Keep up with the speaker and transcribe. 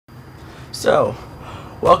So,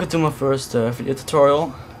 welcome to my first video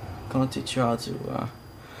tutorial. I'm gonna teach you how to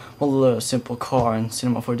model a simple car in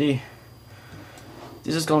Cinema4D.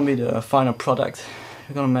 This is gonna be the final product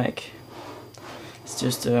we're gonna make. It's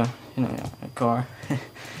just a car,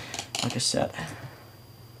 like I said.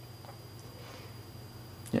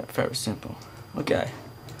 Yeah, very simple. Okay,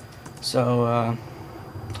 so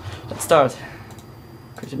let's start.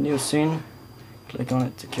 Create a new scene. Click on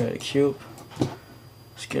it to create a cube.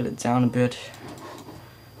 Scale it down a bit,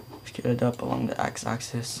 scale it up along the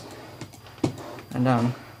x-axis, and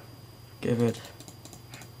then give it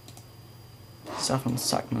 7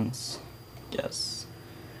 segments. Yes.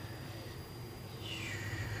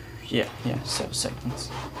 Yeah, 7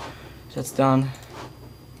 segments. So that's done.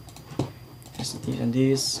 Just these and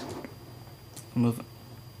these. Move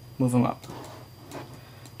them up.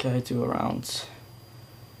 Okay, to around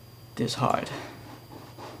this height.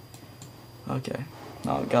 Okay.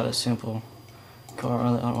 Now we got a simple car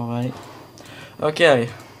already. Okay,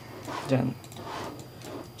 then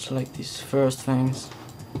select these first things,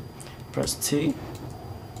 press T,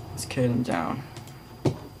 scale them down.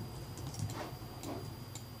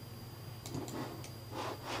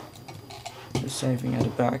 Do the same thing at the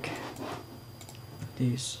back.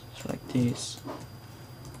 These, select these,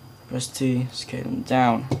 press T, scale them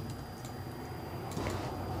down.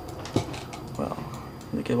 Well,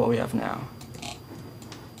 look at what we have now.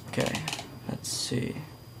 Okay, let's see.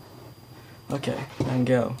 Okay, then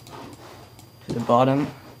go to the bottom.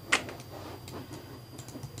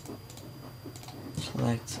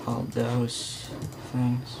 Select all those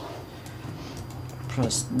things.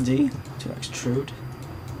 Press D to extrude.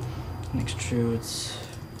 And extrude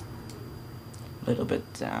a little bit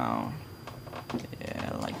down.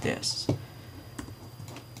 Yeah, like this.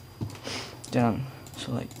 Then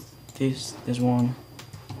select this one.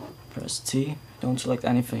 Press T. Don't select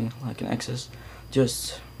anything like an axis,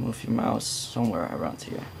 just move your mouse somewhere around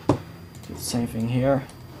here. Do the same thing here,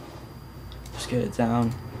 scale it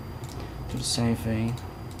down, do the same thing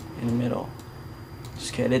in the middle,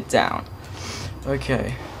 scale it down.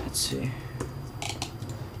 Okay, let's see.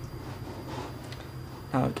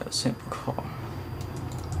 Now we've got a simple car.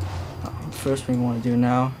 The first thing we want to do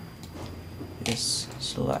now is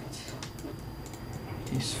select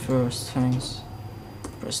these first things,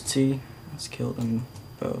 press T, scale them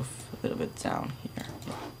both a little bit down here.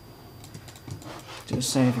 Yeah. Do the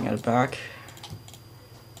same thing at the back.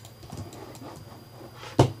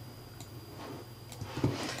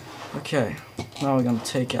 Okay, now we're going to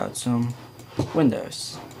take out some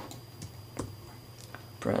windows.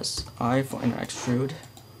 Press I for inner extrude,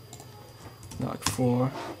 like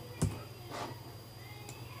 4.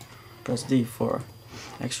 Press D for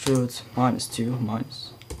extrude -2,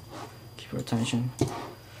 minus. Keep your attention.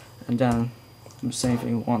 And then the same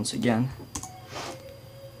thing once again.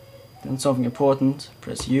 Then something important,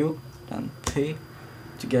 press U, then P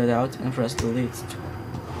to get it out, and press delete to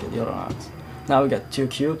get the other one out. Now we got 2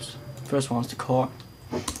 cubes. First one's the car,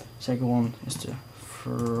 second one is the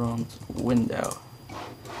front window.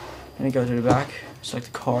 Then you go to the back, select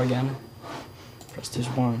the car again, press this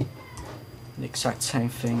one, the exact same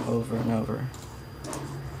thing over and over.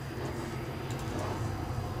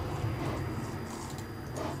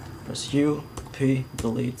 Press U, P,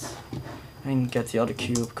 delete, and get the other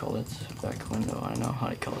cube, call it back window, I don't know how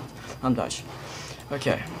they call it, I'm Dutch.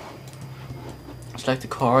 Okay, select the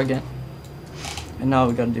car again, and now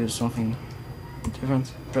we gotta do something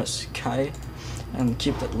different. Press K, and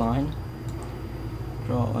keep that line.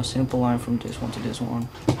 Draw a simple line from this one to this one,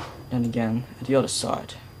 and again at the other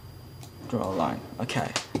side, draw a line.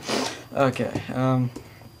 Okay,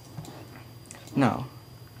 now,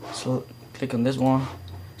 so click on this one,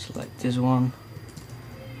 select this one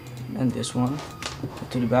and this one, go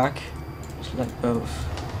to the back, select both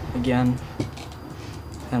again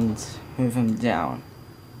and move them down.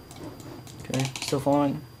 Okay, still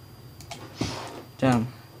following? Then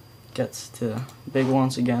get the big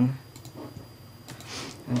ones again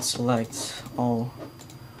and select all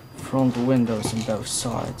front windows on both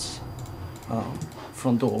sides,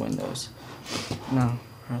 front door windows. Now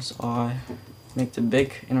press I, make the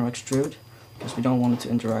big inner extrude, because we don't want it to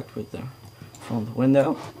interact with the front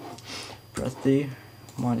window. Press D,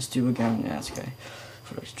 -2 again, yeah, it's okay.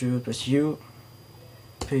 For extrude, press U,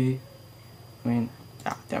 P, damn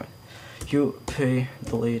it. U, P,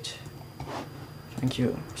 delete. Thank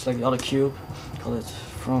you. Select the other cube, call it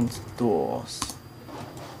front doors.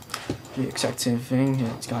 Do the exact same thing,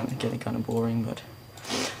 yeah, it's getting kind of boring, but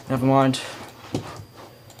never mind.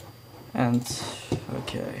 And,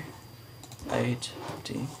 okay, 8,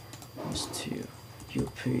 D, -2.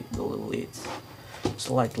 UP delete.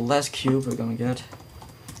 select the last cube we're gonna get,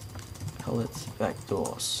 call it back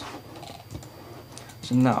doors.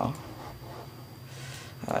 So now,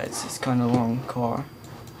 it's kind of a long car,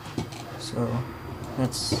 so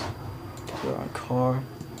let's go our car,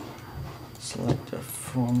 select the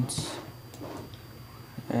front,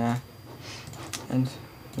 yeah, and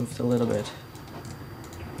move it a little bit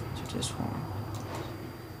to this one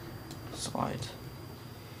side.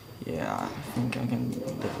 Yeah, I think I can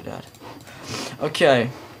live with that. Okay,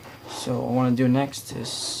 so what I want to do next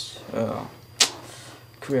is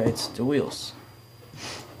create the wheels.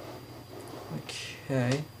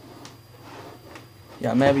 Okay.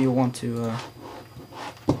 Yeah, maybe you want to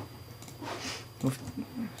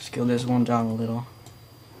scale this one down a little.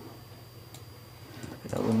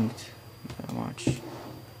 But that wouldn't matter much, I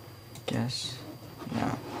guess.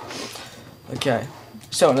 Yeah. Okay,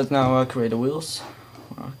 so let's now create the wheels.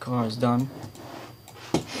 Our car is done.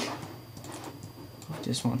 Move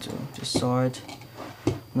this one to this side.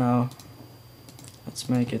 Now let's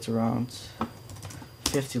make it around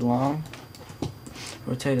 50 long.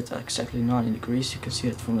 Rotate it at exactly 90 degrees. You can see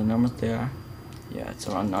it from the numbers there. Yeah, it's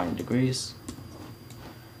around 90 degrees.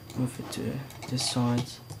 Move it to this side.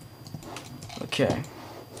 Okay,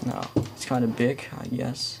 now it's kind of big, I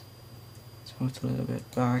guess. Let's move it a little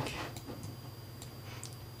bit back.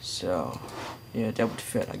 So, yeah, that would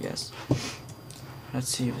fit, I guess. Let's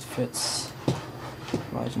see if it fits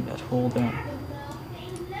right in that hole there.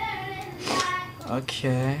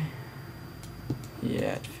 Okay.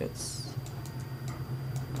 Yeah, it fits.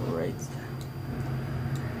 Great.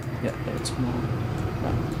 Yeah, it's more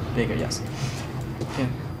bigger, yes. Okay,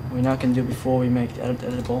 we now can do before we make it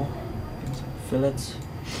editable. Fill it,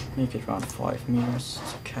 make it around 5 meters.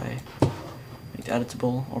 It's okay. Make it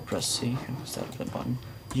editable or press C instead of that button.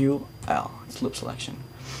 UL, it's loop selection.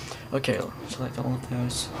 Okay, select all of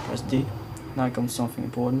those, press D. Now comes something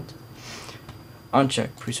important.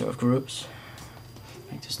 Uncheck preserve groups.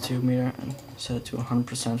 Make this 2 meter and set it to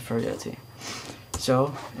 100% variety.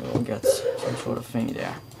 So it will get some sort of thingy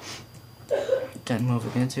there. Then move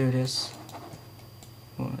it into this,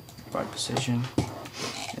 move it in the right position,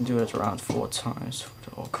 and do it around 4 times for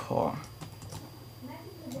the whole car.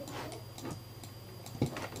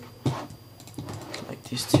 Like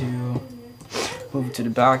these two. Move it to the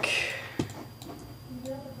back.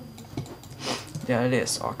 There it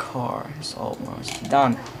is, our car is almost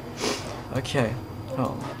done. Okay,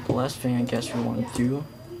 well, the last thing I guess we want to do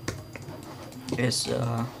is,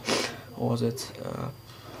 what was it?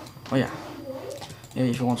 Oh yeah. Yeah,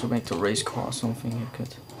 if you want to make the race car or something,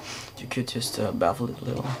 you could just bevel it a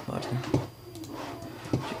little, but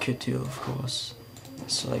what you could do, of course,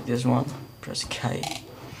 is select this one, press K,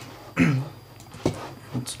 and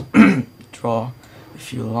draw a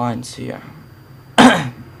few lines here.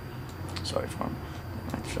 Sorry for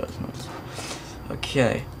my throat notes.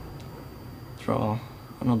 Okay, draw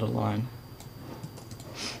another line.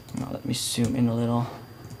 Now let me zoom in a little.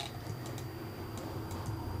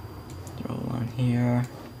 Draw a line here,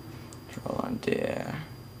 draw a line there,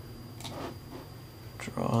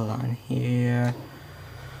 draw a line here,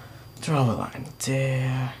 draw a line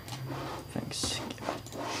there. Thanks.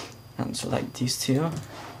 And select these two.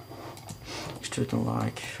 Extrude them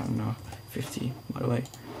like, I don't know, 50. By the way,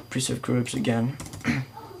 preserve groups again.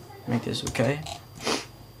 Make this okay.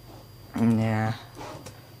 And yeah,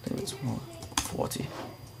 a little bit more, 40.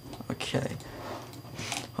 Okay.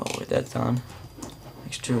 Oh, with that done,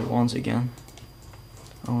 extrude once again.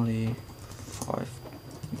 Only 5,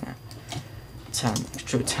 yeah, 10.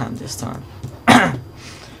 Extrude 10 this time.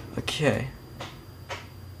 Okay.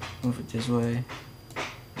 Move it this way.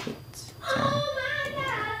 Put it down.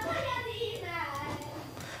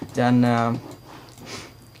 Then,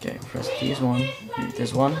 okay, press this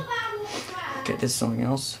one. Okay, this is something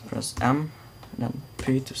else. Press M, and then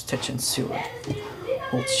P to stitch and sew it.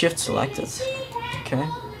 Hold Shift selected. Okay.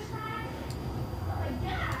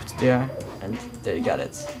 Put it there, and there you got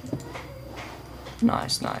it.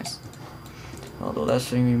 Nice, nice. Well, the last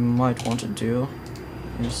thing we might want to do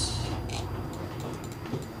is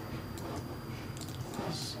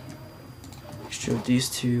extrude these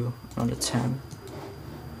two under 10.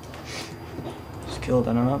 Scale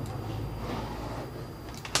them up.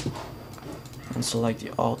 And select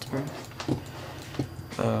the alter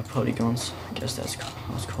polygons, I guess that's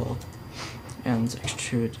how it's called, and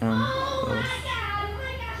extrude them both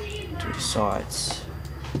to the sides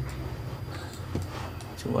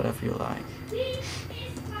to whatever you like.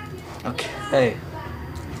 Okay,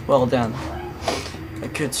 well then, I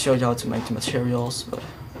could show you how to make the materials, but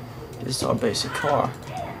this is our basic car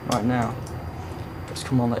right now. Press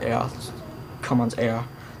Command A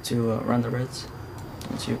to render it.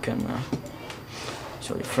 and you can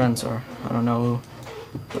show your friends, or I don't know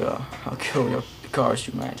how cool your cars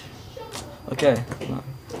you made. Okay,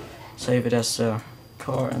 save it as a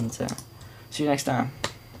car, and see you next time.